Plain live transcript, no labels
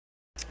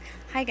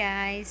Hi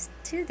guys,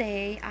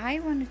 today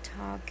I want to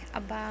talk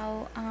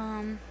about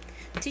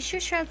Teach Your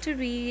Child to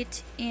Read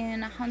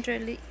in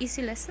 100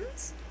 Easy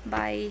Lessons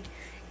by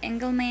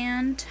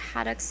Engelmann,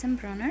 Haddocks and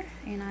Brunner,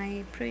 and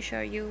I'm pretty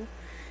sure you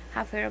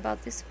have heard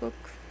about this book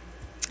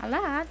a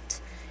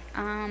lot.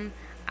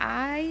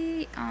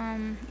 I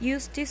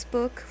used this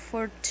book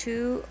for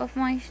two of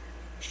my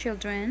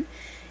children,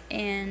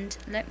 and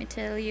let me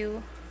tell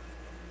you,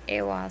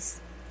 it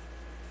was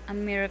a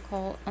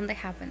miracle on the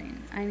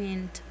happening. I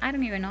mean, I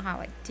don't even know how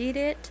I did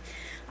it.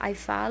 I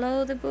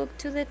followed the book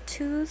to the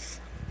tooth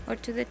or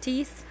to the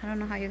teeth. I don't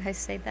know how you guys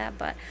say that,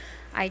 but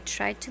I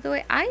tried to do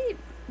it.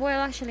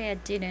 Actually, I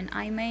didn't.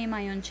 I made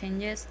my own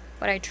changes,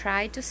 but I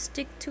tried to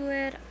stick to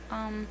it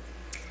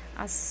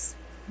as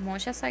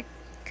much as I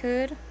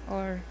could,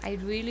 or I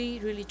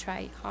really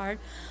tried hard.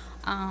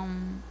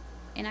 And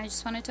I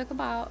just want to talk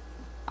about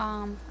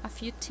a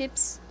few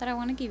tips that I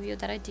want to give you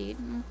that I did,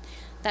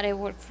 that it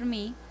worked for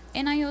me.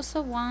 And I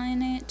also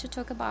wanted to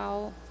talk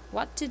about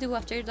what to do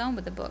after you're done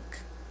with the book,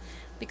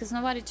 because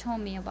nobody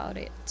told me about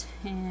it.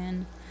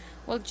 And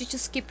well, you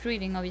just keep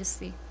reading,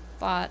 obviously.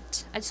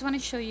 But I just want to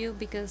show you,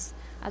 because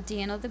at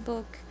the end of the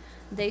book,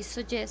 they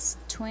suggest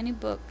 20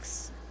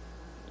 books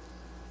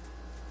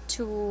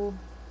to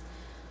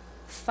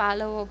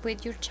follow up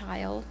with your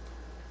child,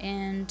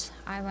 and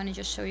I want to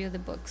just show you the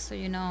books so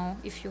you know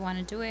if you want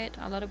to do it.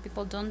 A lot of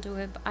people don't do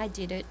it, but I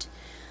did it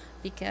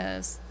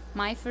because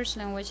my first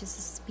language is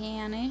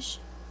Spanish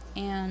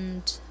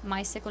and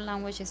my second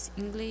language is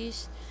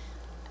English,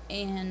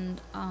 and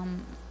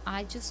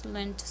I just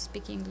learned to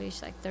speak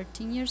English like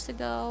 13 years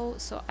ago,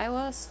 so I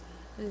was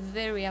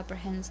very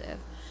apprehensive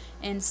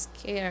and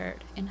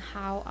scared in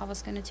how I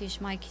was going to teach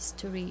my kids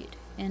to read.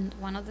 And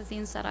one of the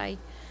things that I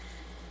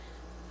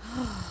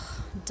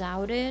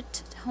doubted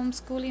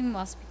homeschooling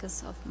was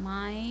because of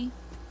my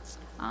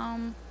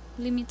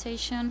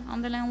limitation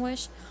on the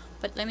language.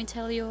 But let me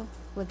tell you,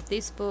 with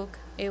this book,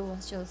 it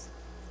was just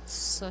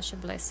such a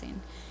blessing.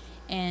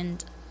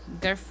 And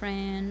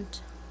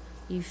girlfriend,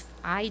 if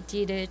I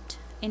did it,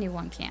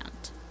 anyone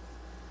can't.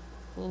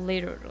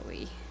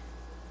 Literally.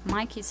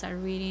 My kids are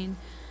reading.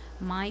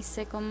 My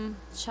second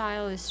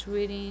child is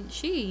reading.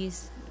 She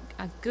is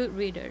a good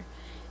reader,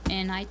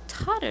 and I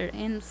taught her,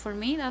 and for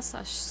me that's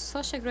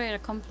such a great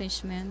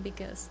accomplishment,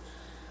 because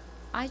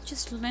I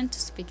just learned to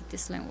speak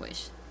this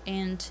language,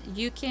 and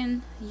you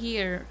can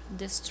hear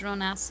the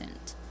strong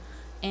accent,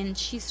 and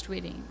she's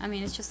reading. I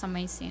mean, it's just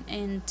amazing.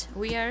 And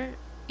we are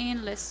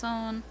in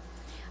lesson,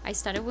 I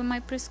started with my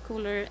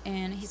preschooler,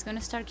 and he's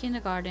gonna start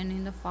kindergarten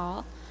in the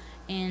fall,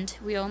 and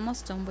we're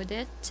almost done with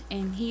it,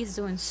 and he's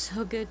doing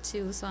so good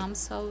too, so I'm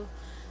so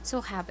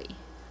happy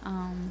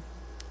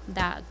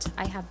that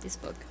I have this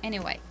book.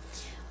 Anyway,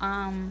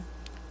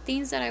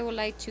 things that I would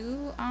like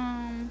to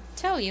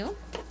tell you.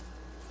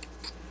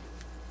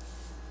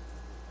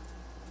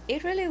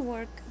 It really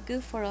worked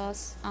good for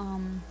us.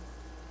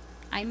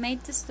 I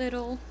made this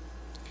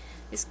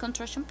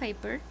construction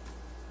paper,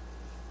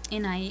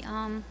 and I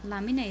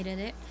laminated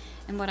it.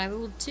 And what I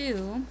will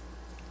do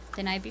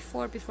the night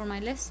before my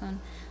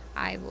lesson,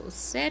 I will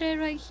set it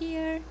right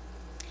here,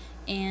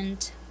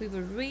 and we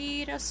will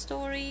read a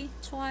story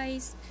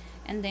twice,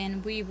 and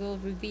then we will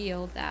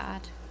reveal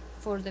that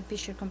for the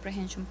picture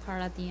comprehension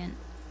part at the end.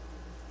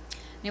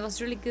 And it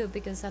was really good,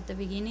 because at the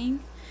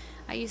beginning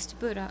I used to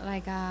put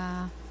like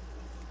a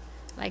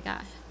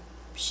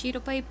sheet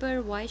of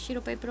paper, white sheet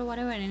of paper or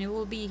whatever, and it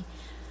will be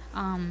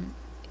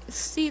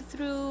see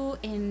through,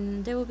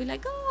 and they will be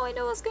like, oh, I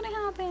know what's gonna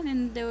happen,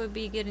 and they will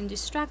be getting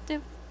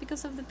distracted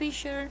because of the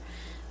picture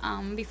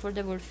before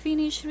they were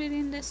finished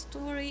reading the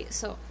story.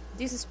 So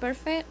this is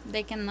perfect.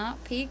 They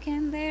cannot peek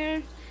in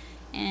there,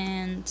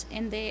 and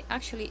they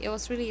actually, it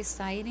was really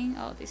exciting.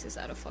 Oh, this is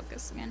out of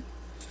focus again.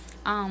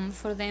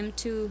 For them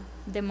to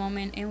the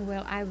moment, and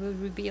well, I will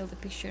reveal the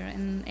picture,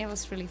 and it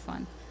was really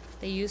fun.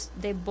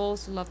 They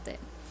both loved it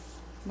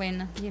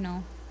when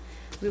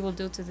we will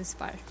do to this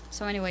part.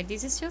 So anyway,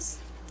 this is just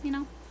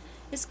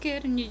it's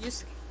good, and you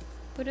just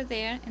put it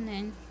there, and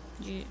then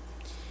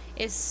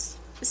it's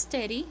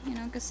steady,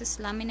 because it's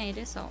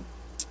laminated. So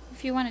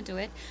if you want to do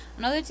it.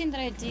 Another thing that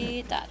I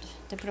did that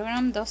the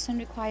program doesn't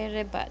require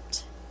it,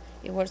 but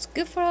it works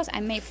good for us, I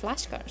made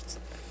flashcards.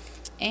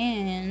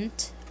 And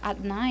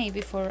at night,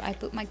 before I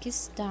put my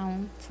kids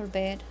down for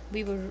bed,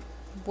 we would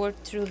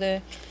work through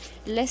the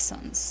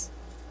lessons,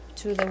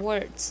 through the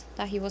words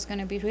that he was going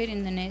to be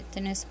reading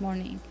the next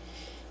morning.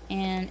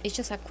 And it's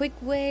just a quick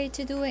way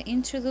to do it,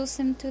 introduce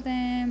him to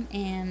them,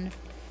 and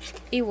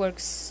it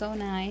works so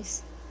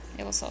nice.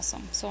 It was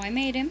awesome. So I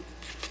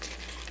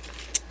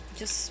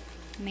just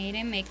made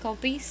him make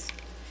copies,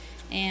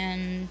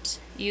 and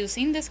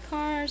using the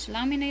cards,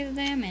 laminated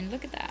them, and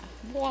look at that,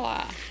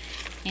 voila.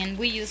 And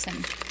we use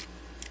them.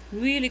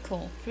 Really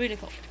cool.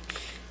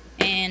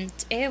 And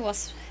it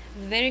was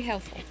very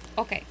helpful.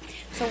 Okay,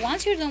 so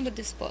once you're done with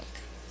this book,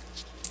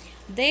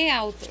 the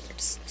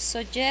authors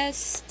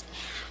suggest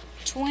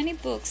 20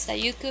 books that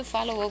you could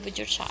follow up with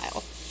your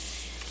child,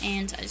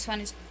 and I just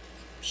want to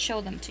show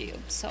them to you.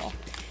 So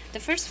the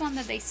first one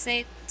that they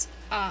said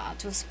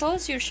to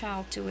expose your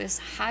child to is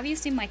Have You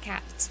Seen My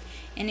Cat?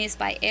 And it's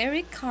by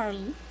Eric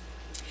Carle,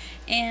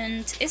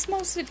 and it's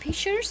mostly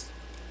pictures,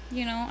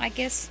 I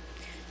guess,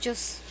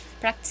 just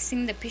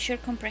practicing the picture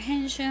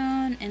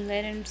comprehension and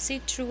let them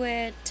see through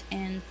it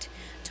and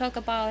talk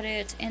about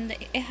it, and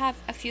it have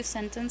a few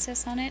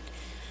sentences on it,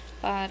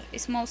 but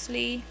it's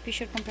mostly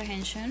picture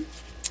comprehension.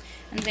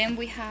 And then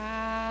we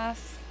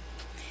have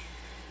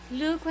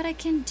Look What I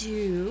Can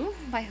Do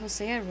by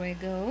Jose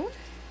Arrego.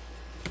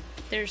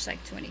 There's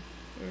like 20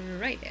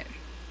 right there.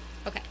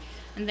 Okay,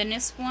 and the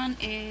next one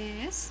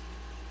is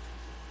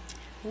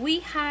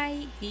We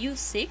High You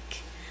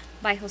Sick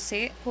by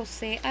Jose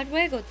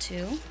Arrego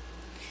too.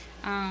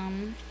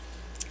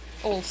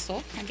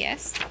 Also, I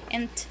guess,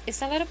 and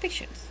it's a lot of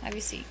pictures,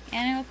 obviously,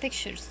 animal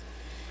pictures,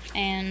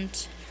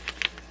 and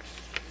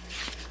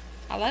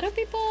a lot of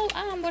people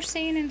were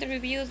saying in the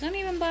reviews, don't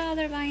even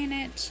bother buying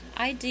it.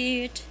 I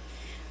did.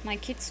 My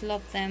kids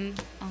love them,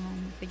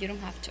 but you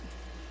don't have to.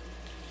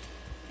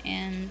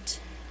 And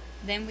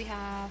then we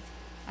have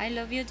I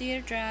Love You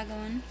Dear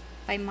Dragon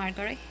by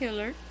Margaret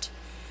Hillard,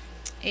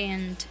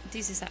 and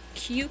this is a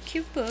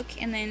cute book.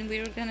 And then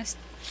we're gonna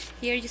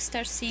here you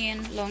start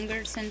seeing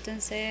longer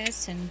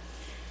sentences and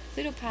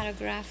little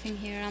paragraph in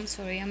here. I'm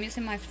sorry, I'm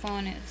using my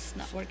phone, it's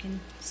not working,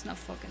 it's not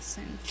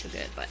focusing too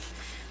good, but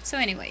so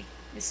anyway,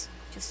 it's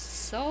just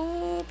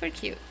super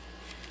cute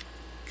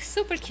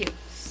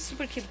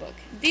book.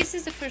 This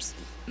is the first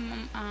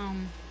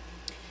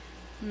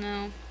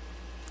no,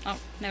 oh,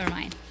 never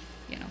mind,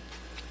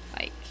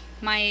 like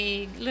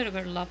my little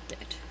girl loved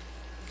it.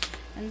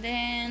 And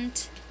then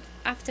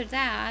after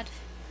that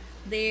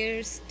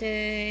there's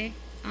the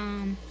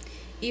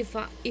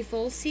If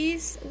All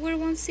Seas Were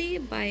One Sea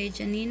by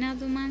Janina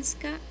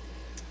Dumanska.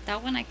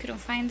 That one I couldn't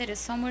find it. It's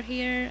somewhere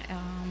here.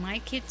 My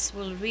kids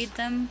will read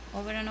them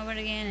over and over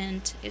again,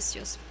 and it's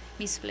just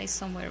misplaced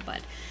somewhere.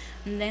 But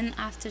and then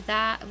after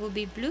that will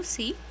be Blue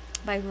Sea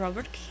by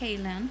Robert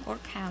Callan, or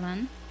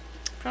Callan,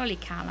 probably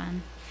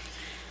Callan.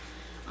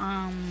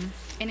 And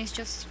it's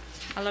just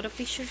a lot of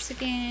pictures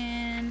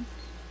again.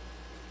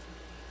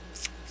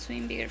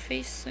 Swim bigger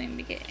fish, swim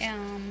bigger.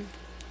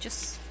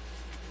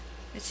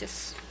 It's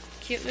just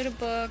cute little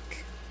book,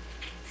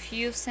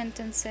 few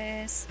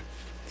sentences.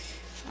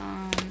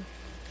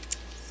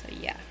 So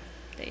yeah,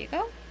 there you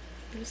go,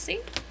 Lucy.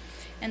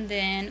 And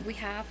then we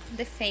have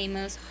the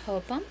famous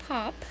Hop and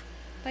Pop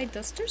by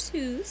Dr.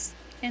 Seuss,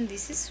 and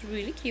this is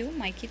really cute.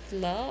 My kids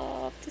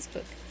love this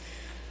book,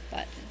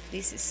 but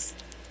this is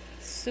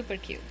super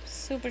cute,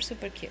 super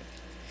cute.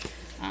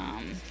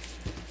 And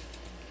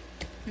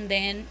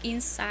then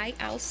Inside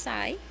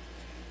Outside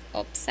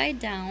Upside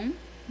Down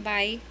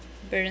by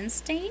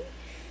Bernstein,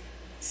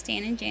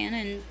 Stan and Jan,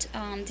 and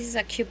this is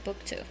a cute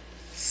book too.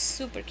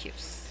 Super cute,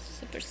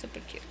 super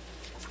cute.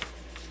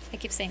 I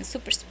keep saying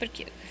super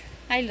cute.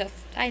 I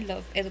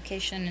love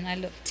education, and I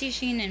love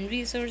teaching and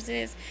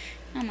resources.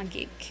 I'm a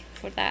geek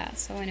for that.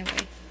 So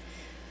anyway,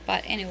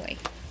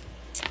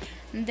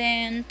 and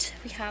then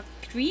we have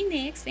Green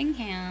Eggs and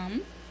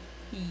Ham.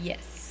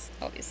 Yes,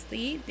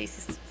 obviously this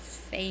is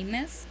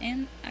famous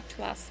and a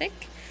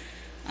classic,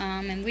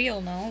 and we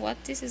all know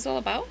what this is all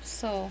about,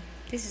 so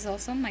this is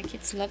awesome. My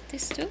kids love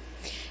this too.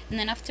 And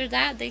then after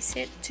that they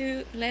said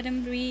to let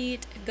them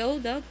read Go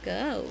Dog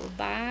Go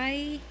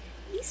by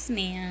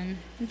Eastman,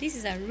 and this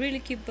is a really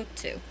cute book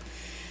too.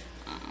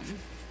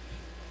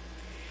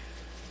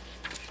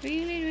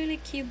 Really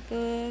cute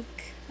book.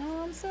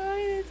 Oh, I'm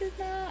sorry, this is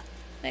not,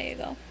 there you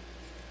go.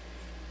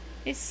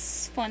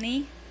 It's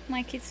funny.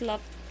 My kids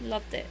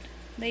loved it.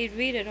 They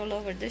read it all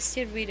over. They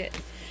still read it.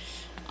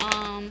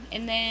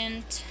 And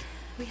then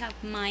we have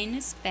Mine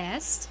is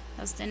Best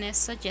as the next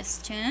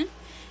suggestion,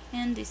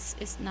 and this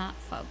is not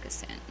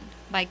focusing,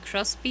 by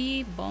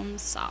Crosby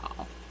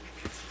Bonsall.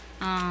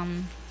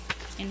 And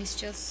it's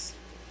just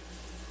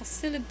a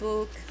silly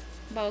book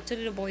about two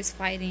little boys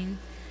fighting,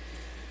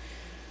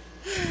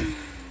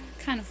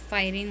 kind of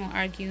fighting or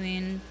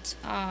arguing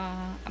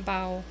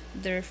about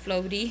their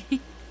floaty.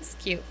 It's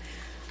cute.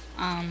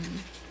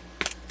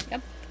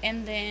 Yep.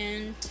 And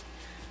then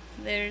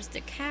there's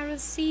the Carol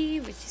Sea,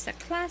 which is a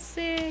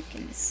classic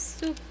and it's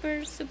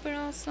super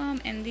awesome.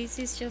 And this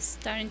is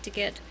just starting to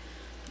get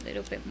a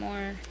little bit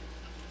more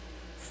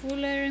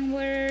fuller in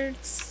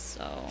words.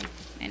 So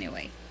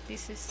anyway,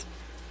 this is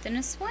the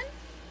next one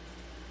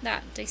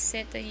that they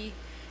said they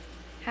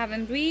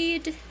haven't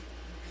read.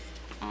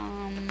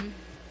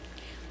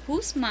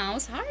 Whose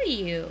Mouse Are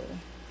You?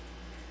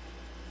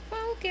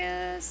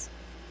 Focus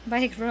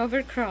by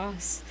Robert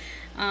Cross.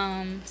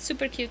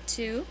 Super cute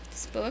too,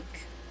 this book.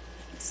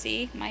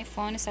 See, my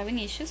phone is having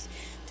issues.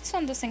 This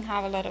one doesn't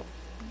have a lot of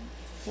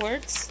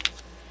words,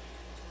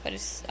 but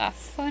it's a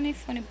funny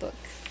book.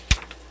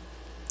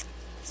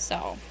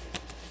 So,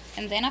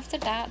 and then after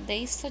that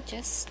they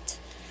suggest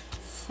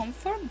Home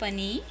for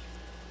Bunny.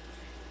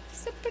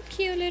 Super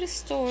cute little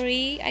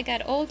story. I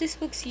got all these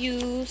books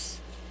used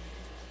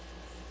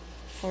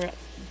for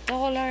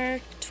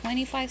 $1,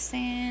 25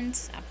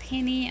 cents, a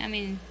penny. I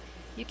mean,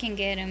 you can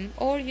get them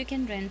or you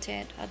can rent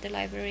it at the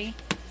library.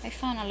 I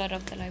found a lot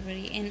of the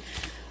library, and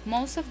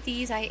most of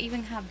these I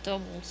even have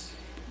doubles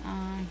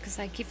because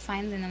I keep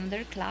finding them.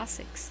 They're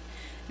classics.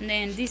 And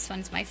then this one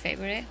is my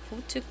favorite.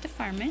 Who Took the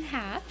Farmer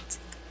Hat?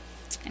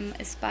 And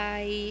it's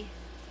by,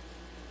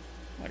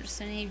 what's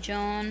the name?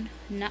 John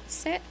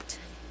Nutset.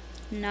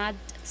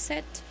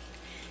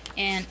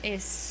 And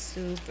it's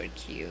super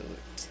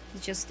cute.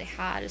 Just the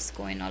hat is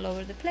going all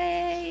over the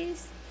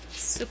place.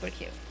 Super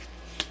cute.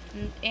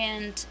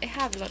 And I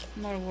have a lot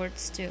more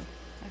words too,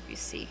 like you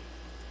see.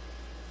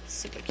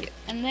 Super cute.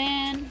 And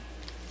then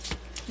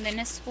the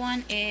next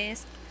one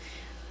is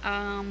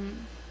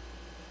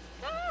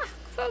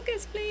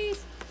focus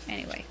please.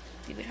 Anyway,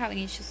 we're having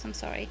issues, I'm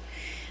sorry.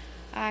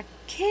 A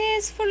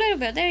Kiss for Little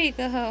Bear. There you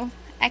go.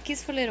 A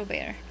Kiss for Little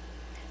Bear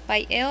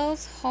by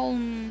Els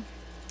Homeland.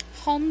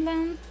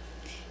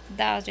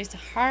 That is a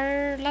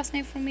hard last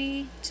name for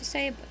me to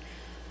say, but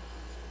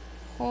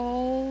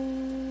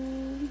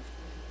Holland,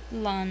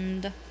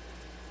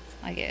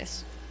 I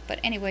guess. But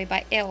anyway,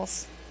 by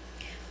Els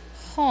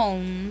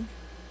Homeland.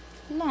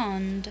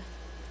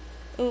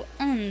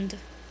 And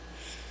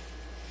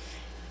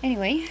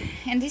anyway,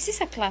 and this is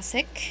a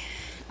classic.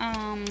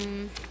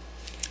 And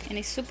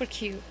it's super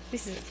cute.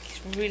 This is a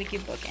really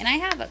cute book, and I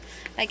have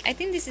I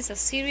think this is a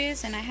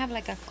series, and I have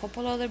like a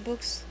couple other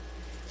books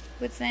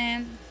with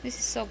them. This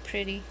is so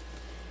pretty.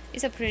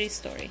 It's a pretty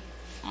story.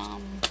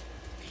 And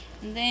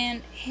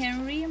then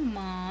Henry and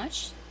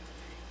March,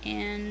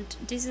 and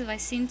this is by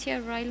Cynthia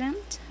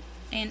Ryland,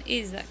 and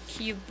it's a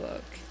cute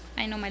book.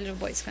 I know my little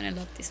boy is gonna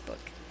love this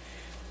book.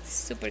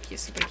 Super cute,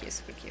 super cute,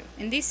 super cute.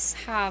 And these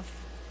have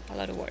a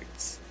lot of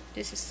words.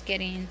 This is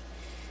getting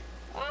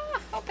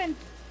open.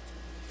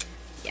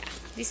 Yeah,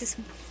 this is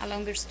a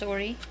longer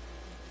story.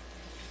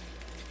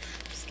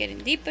 Just getting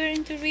deeper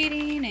into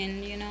reading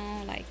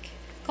and like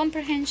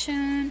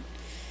comprehension.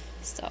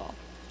 So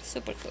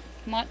super cool.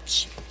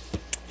 Much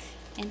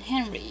and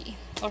Henry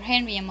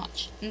and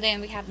Much. And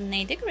then we have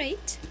Nate the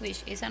Great,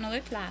 which is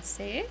another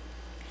classic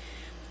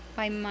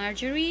by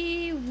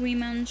Marjorie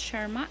Wyman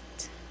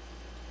Sharmat.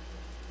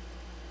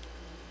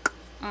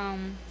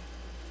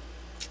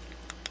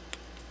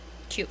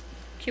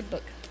 Cute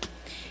book.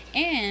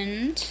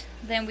 And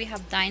then we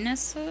have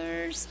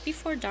Dinosaurs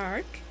Before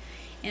Dark,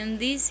 and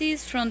this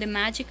is from the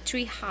Magic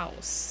Tree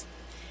House.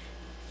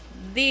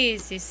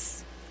 This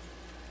is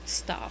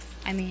stuff.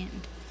 I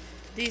mean,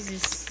 this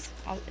is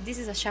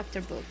a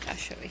chapter book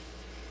actually.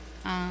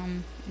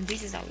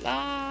 This is a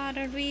lot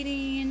of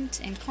reading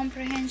and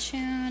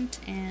comprehension,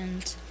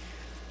 and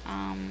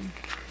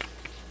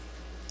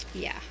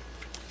yeah,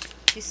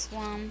 this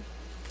one.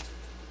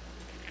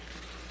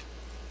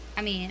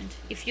 I mean,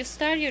 if you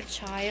start your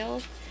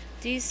child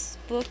this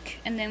book,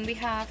 and then we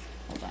have,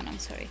 hold on, I'm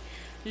sorry,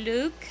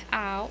 Look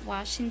Out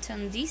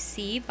Washington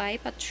DC by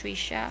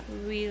Patricia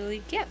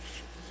Riley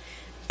Giff.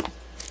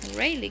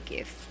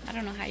 I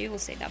don't know how you will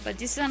say that, but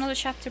this is another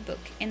chapter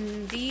book,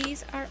 and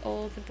these are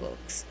all the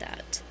books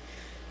that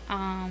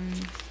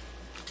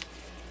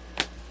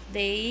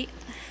they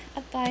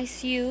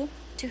advise you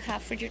to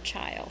have for your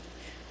child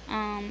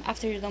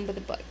after you're done with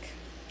the book.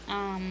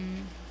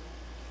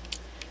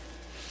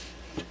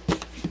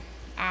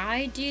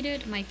 I did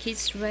it. My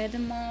kids read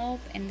them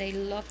all and they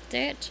loved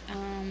it.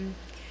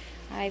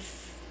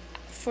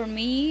 For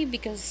me,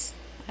 because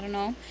I don't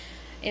know,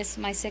 it's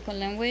my second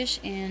language,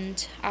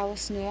 and I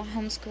was new at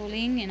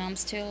homeschooling, and I'm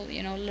still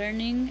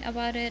learning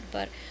about it.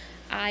 But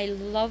I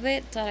love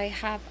it that I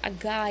have a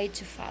guide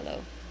to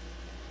follow.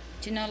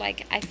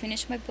 Like I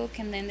finished my book,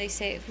 and then they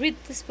say read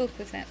this book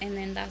with them, and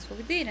then that's what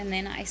we did. And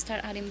then I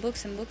start adding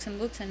books and books and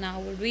books, and now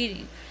we're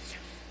reading.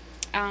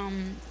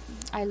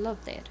 I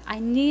loved it. I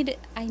needed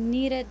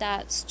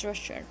that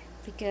structure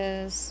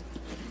because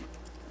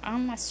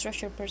I'm a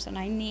structured person.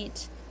 I need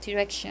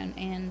direction,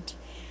 and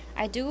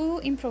I do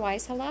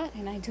improvise a lot,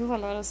 and I do a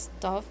lot of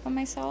stuff by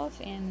myself.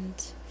 And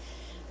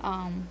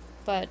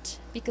but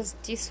because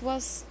this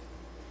was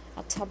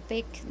a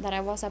topic that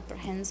I was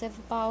apprehensive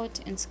about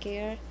and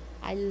scared,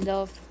 I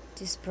love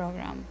this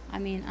program. I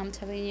mean, I'm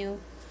telling you,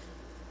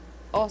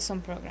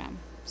 awesome program.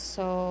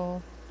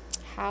 So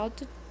how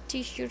to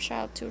teach your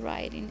child to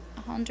write in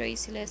 100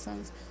 easy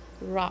lessons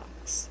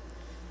rocks.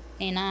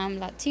 And I'm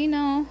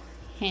Latino,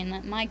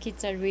 and my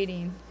kids are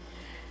reading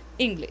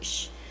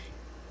English.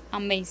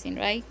 Amazing,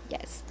 right?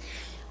 Yes.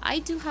 I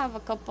do have a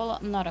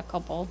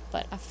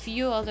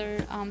few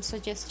other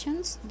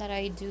suggestions that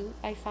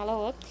I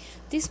follow up.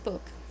 This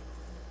book,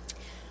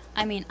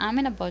 I mean, I'm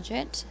in a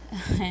budget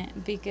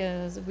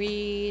because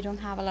we don't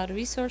have a lot of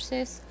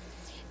resources,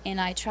 and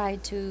I try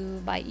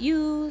to buy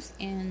used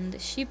and the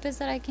cheapest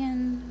that I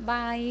can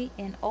buy.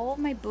 And all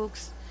my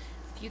books,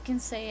 you can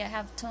say I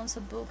have tons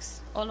of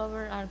books all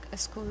over our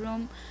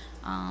schoolroom,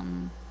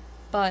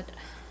 but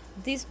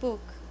this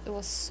book, it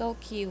was so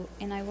cute,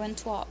 and I went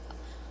to a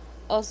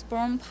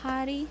Osborne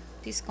party,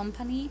 this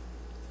company,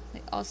 the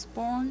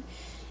Osborne,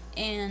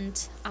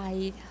 and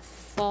I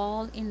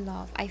fell in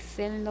love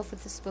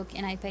with this book,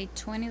 and I paid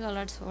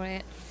 $20 for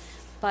it,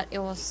 but it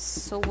was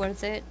so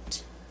worth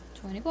it.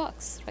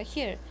 $20 right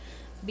here,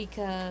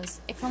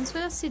 because it comes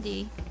with a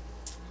CD,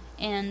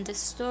 and the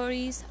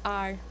stories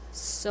are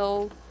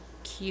so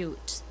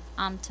cute.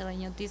 I'm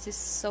telling you, this is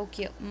so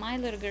cute. My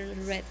little girl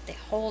read the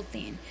whole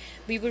thing.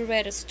 We would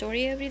read a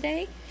story every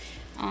day.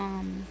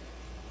 And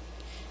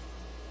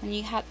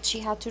she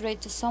had to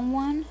read to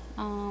someone.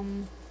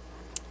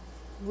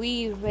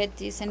 We read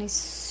this, and it's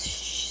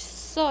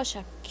such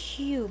a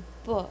cute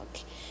book,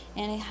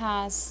 and it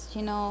has,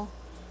 you know,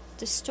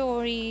 the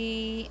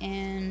story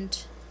and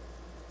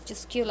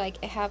just cute, like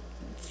it have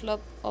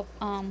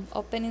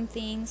opening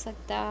things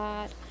like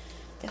that,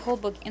 the whole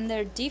book, and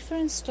there are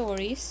different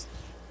stories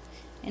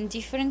and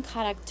different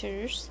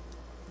characters.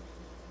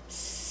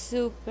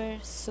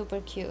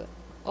 Super cute.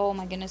 Oh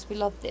my goodness, we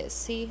love this.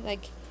 See,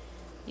 like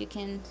you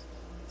can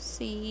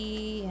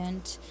see,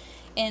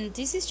 and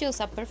this is just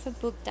a perfect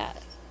book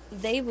that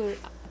they will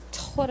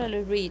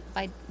totally read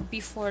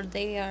before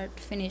they are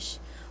finished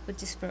with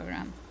this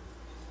program.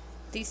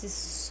 This is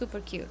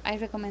super cute. I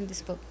recommend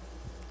this book.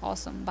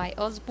 Awesome. By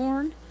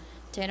Osborne,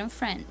 Ted and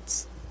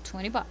Friends.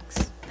 $20.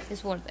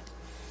 It's worth it.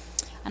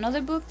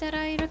 Another book that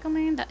I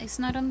recommend that is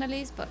not on the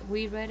list, but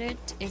we read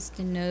it, is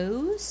The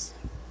Nose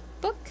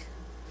book.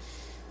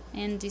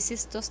 And this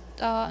is just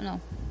no,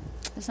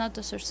 it's not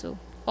Dr. Sue.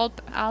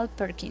 Al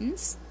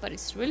Perkins, but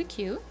it's really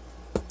cute.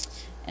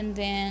 And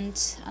then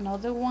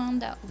another one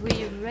that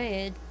we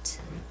read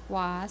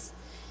was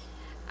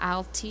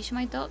I'll Teach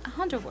My Dog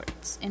 100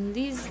 Words. And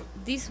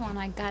this one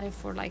I got it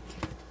for like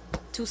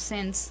 2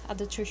 cents at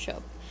the thrift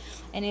shop.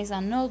 And it's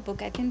an old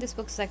book. I think this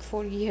book is like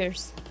 4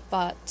 years,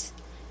 but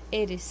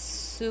it is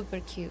super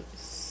cute.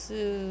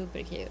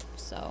 Super cute.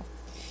 So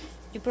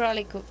you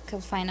probably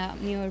could find a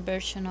newer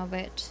version of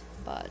it,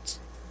 but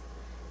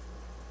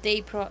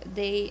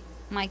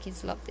my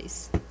kids love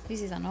this.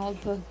 This is an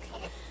old book.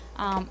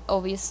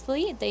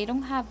 Obviously they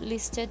don't have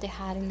listed the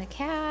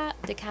Cat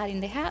in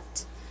the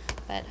Hat,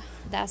 but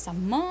that's a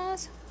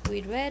must.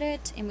 We read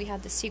it, and we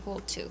have the sequel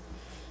too.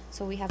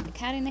 So we have the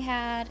Cat in the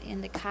Hat,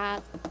 and the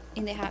Cat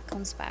in the Hat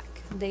Comes Back.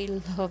 They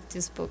love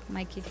this book.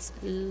 My kids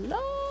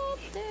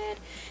loved it.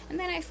 And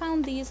then I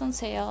found these on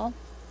sale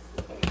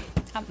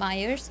at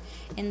Myers,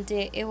 and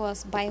it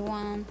was buy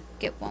one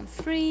get one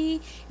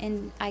free,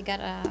 and I got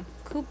a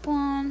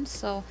coupon.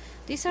 So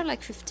these are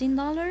like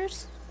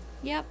 $15.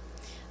 Yep,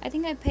 I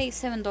think I paid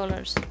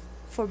 $7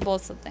 for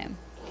both of them,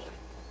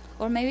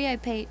 or maybe I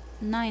paid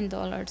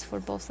 $9 for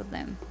both of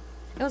them.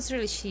 It was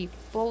really cheap.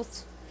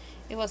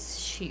 It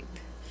was cheap.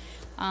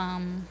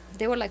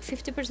 They were like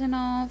 50%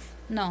 off.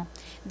 No,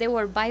 they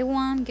were buy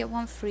one get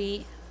one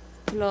free,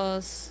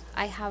 plus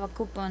I have a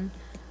coupon,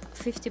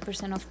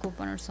 50% off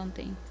coupon or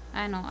something.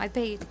 I know, I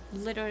paid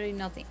literally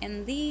nothing.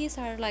 And these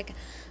are like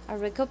a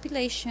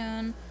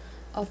recompilation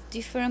of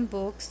different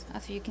books,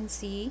 as you can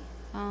see.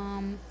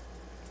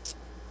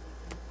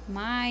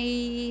 My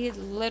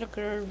little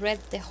girl read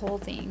the whole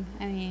thing.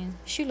 I mean,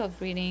 she loved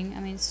reading. I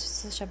mean, it's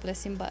such a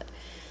blessing. But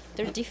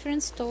they're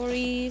different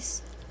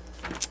stories.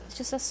 It's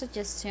just a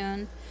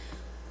suggestion.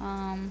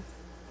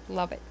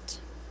 Love it.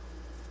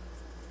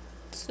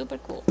 Super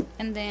cool.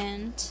 And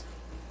then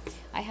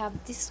I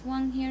have this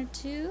one here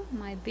too,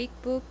 my big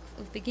book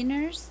of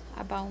beginners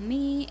about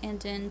me. And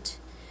then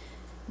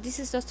this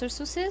is Dr.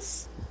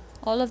 Seuss's.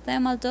 All of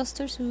them are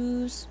Dr.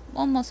 Seuss.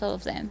 Almost all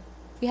of them.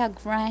 We have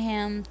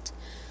Graham,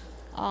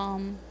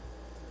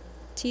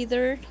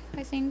 Tethered,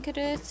 I think it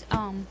is.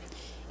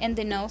 And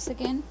The Nose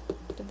again.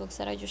 The books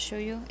that I just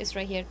showed you is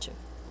right here too.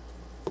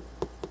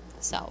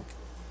 So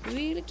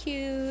really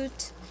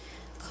cute,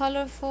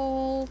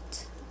 colorful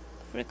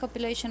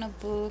recompilation of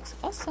books.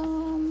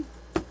 Awesome.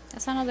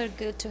 That's another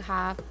good to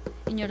have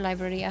in your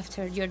library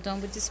after you're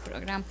done with this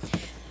program.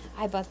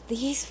 I bought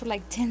these for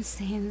like 10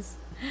 cents.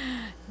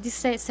 This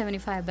says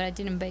 75, but I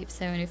didn't pay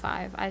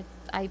 75.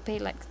 I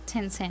paid like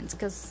 10 cents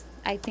because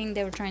I think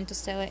they were trying to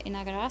sell it in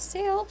a garage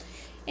sale,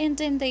 and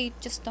then they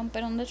just dumped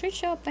it on the thrift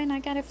shop, and I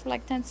got it for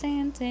like 10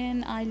 cents.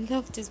 And I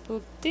love this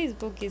book. This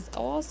book is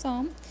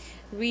awesome.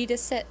 Ready,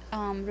 set,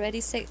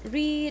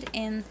 read.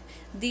 And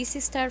this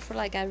is start for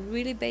like a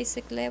really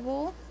basic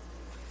level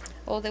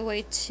all the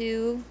way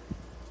to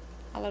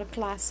a lot of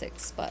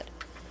classics, but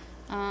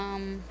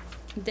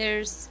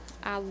there's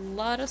a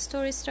lot of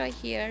stories right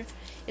here.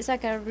 It's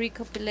like a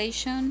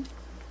recompilation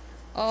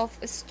of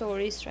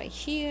stories right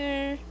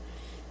here.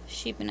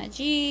 Sheep in a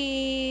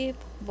Jeep,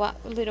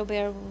 What Little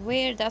Bear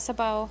Wear. That's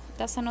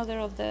another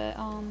of the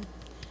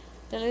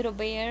Little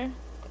Bear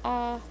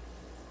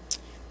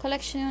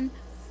collection.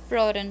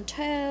 Frozen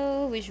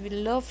Toe, which we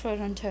love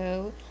Frozen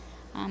Toe.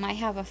 I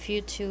have a few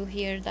too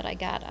here that I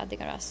got at the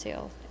garage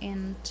sale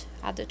and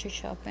at the thrift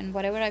shop and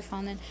whatever I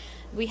found. And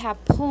we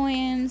have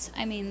poems.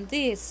 I mean,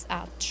 this is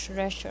a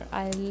treasure.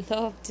 I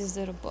love this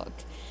little book.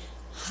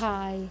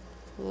 I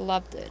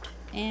loved it.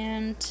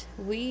 And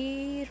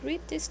we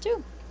read this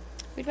too.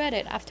 We read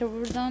it. After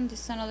we're done,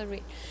 this is another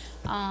read.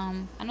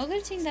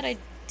 Another thing that I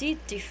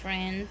did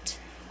different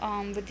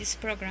with this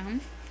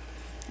program,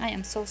 I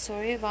am so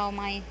sorry about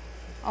my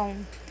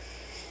own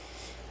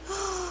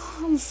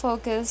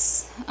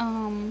focus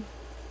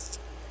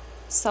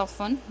cell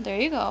phone. There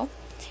you go.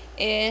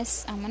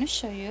 I'm gonna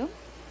show you.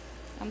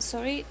 I'm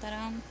sorry that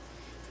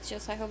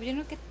Just I hope you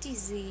don't get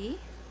dizzy,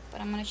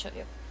 but I'm gonna show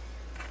you.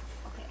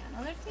 Okay,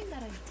 another thing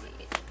that I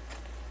did.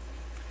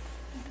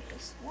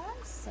 Just 1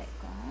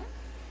 second.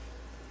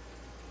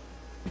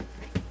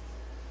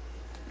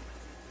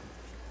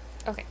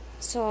 Okay,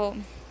 so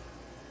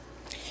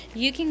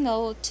you can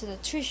go to the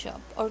thrift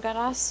shop or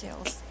garage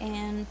sales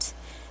and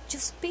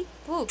just pick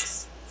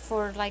books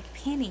for like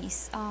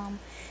pennies.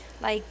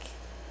 Like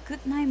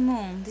Goodnight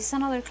Moon. This is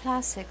another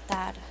classic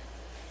that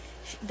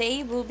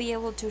they will be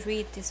able to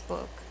read this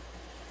book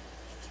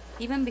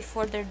even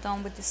before they're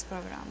done with this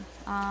program.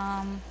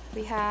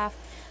 We have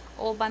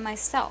All by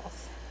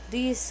Myself.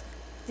 This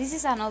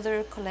is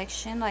another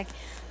collection. Like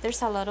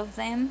there's a lot of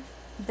them.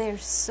 They're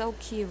so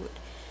cute,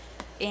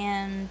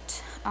 and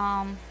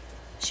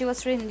she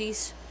was reading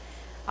this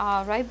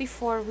right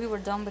before we were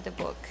done with the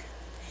book.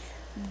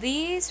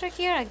 This right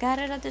here, I got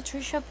it at the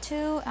thrift shop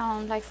too,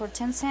 like for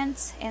 10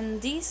 cents.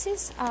 And this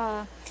is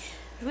a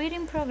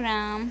reading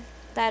program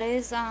that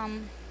is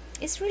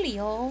it's really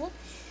old,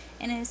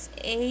 and it's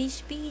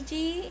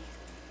HBJ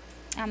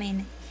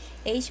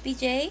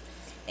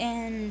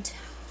and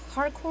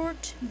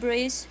Harcourt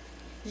Brace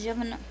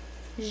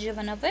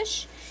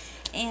Jovanovich,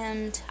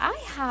 and I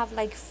have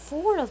like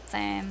 4 of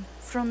them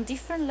from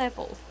different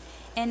levels,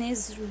 and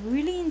it's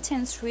really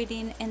intense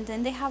reading. And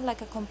then they have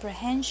like a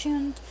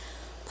comprehension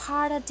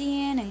part at the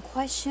end, and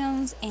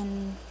questions,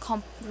 and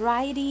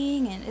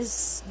writing, and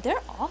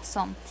they're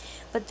awesome.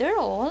 But they're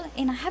all,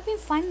 and I have been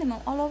finding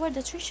them all over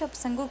the thrift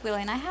shops and Goodwill,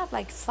 and I have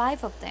like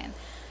 5 of them.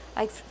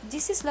 Like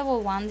this is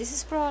level 1. This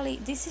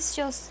is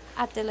just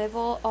at the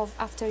level of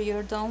after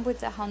you're done with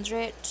the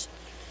 100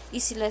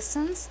 easy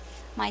lessons.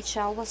 My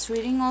child was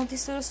reading all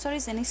these little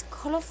stories, and it's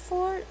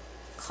colorful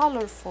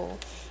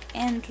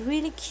and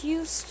really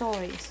cute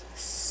stories,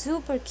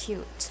 super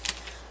cute.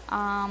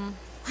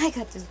 I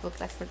got this book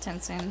like for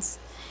 10 cents.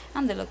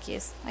 I'm the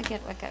luckiest. I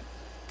get like a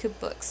good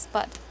books,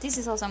 but this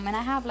is awesome. And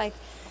I have like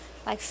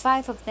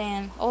 5 of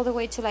them all the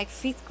way to like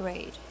 5th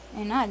grade,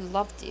 and I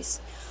love this.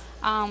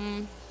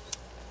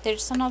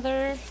 There's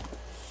another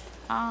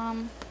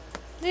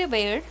Little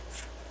Bear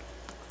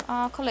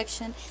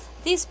collection.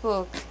 This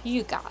book,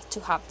 you got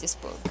to have this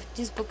book.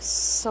 This book is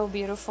so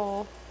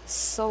beautiful,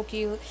 so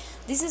cute.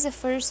 This is the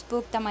first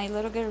book that my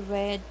little girl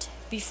read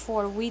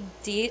before we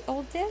did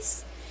all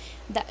this.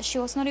 That she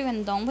was not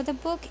even done with the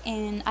book,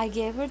 and I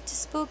gave her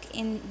this book,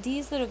 and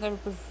this little girl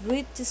would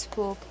read this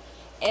book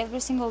every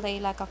single day,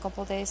 like a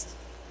couple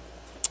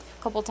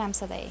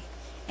times a day.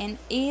 And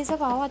it is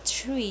about a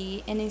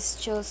tree, and it's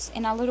just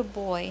in a little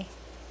boy.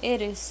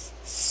 It is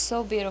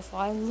so beautiful.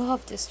 I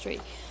love this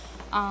tree.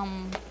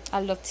 I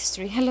love this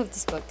tree. I love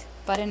this book.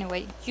 But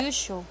anyway, you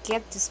should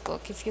get this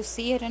book. If you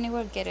see it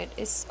anywhere, get it.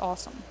 It's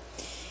awesome.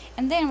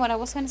 And then what I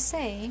was gonna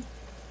say,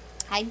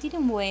 I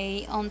didn't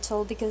wait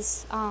until,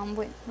 because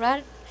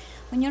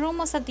when you're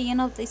almost at the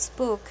end of this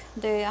book,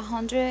 the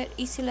 100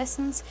 easy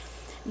lessons,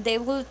 they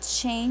will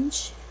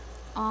change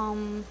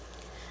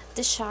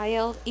the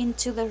child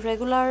into the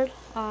regular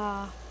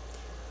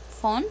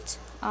font.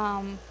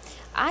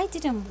 I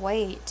didn't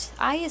wait.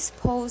 I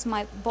exposed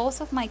both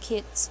of my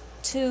kids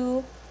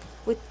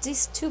with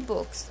these 2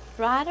 books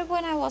right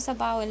when I was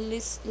about at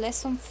least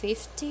lesson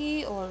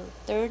 50 or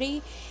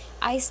 30.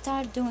 I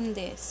started doing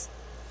this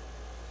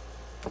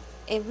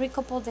every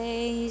couple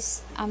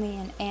days.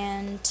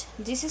 And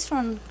this is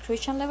from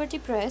Christian Liberty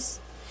Press,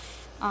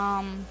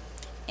 and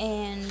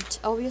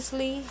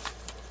obviously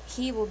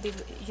he will be,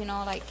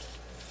 like,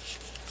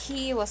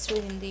 he was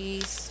reading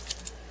these,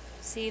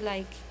 see,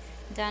 like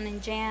Dan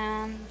and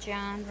Jan,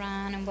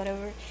 Ran, and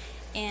whatever,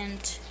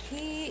 and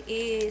he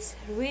is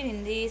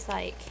reading these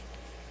like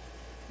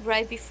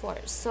right before.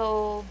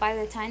 So by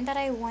the time that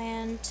I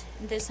went,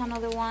 there's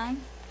another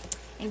one,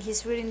 and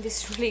he's reading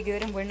this really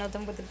good, and we're not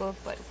done with the book,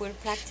 but we're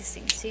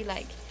practicing. See,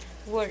 like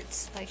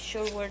words, like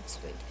short words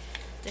with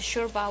the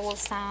short vowel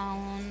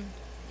sound,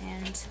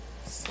 and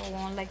so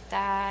on, like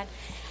that.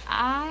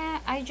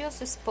 I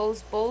just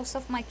exposed both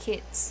of my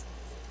kids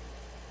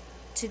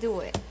to do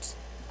it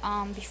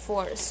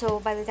before. So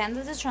by the time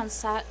that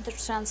the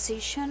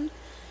transition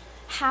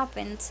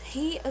happened,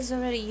 he is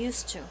already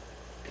used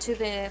to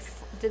the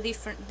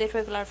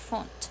regular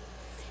font.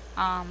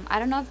 I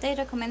don't know if they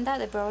recommend that.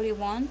 They probably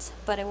won't,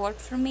 but it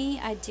worked for me.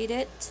 I did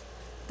it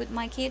with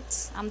my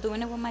kids. I'm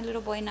doing it with my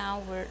little boy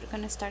now. We're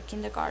gonna start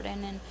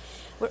kindergarten, and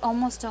we're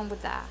almost done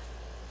with that.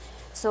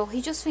 So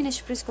he just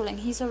finished preschool, and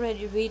he's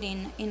already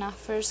reading in a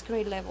 1st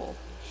grade level.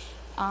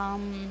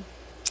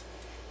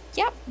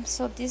 Yep,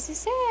 so this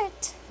is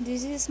it.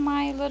 This is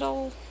my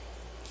little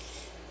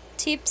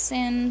tips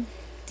and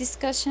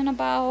discussion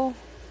about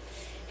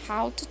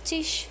how to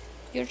teach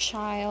your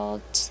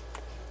child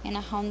in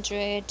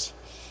 100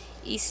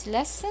 easy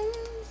lessons.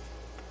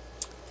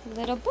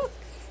 Little book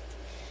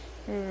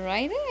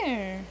right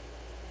there.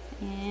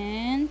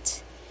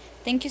 And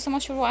thank you so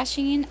much for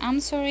watching. I'm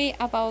sorry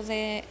about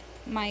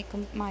my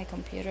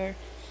computer,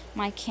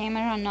 my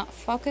camera not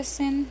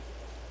focusing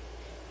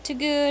too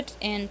good,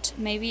 and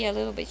maybe a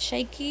little bit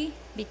shaky,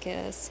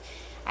 because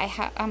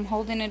I'm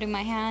holding it in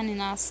my hand,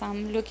 and as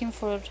I'm looking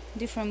for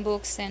different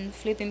books and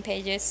flipping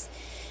pages,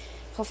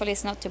 hopefully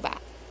it's not too bad.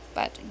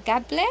 But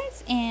God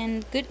bless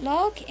and good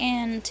luck.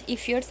 And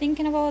if you're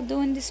thinking about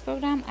doing this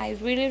program, I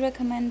really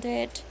recommend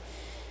it.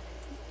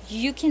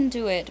 You can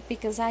do it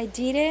because I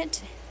did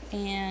it,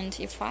 and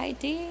if I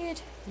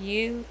did,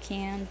 you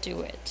can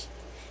do it.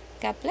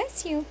 God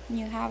bless you.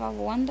 You have a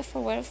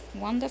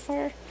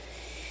wonderful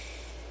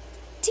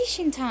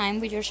teaching time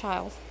with your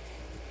child.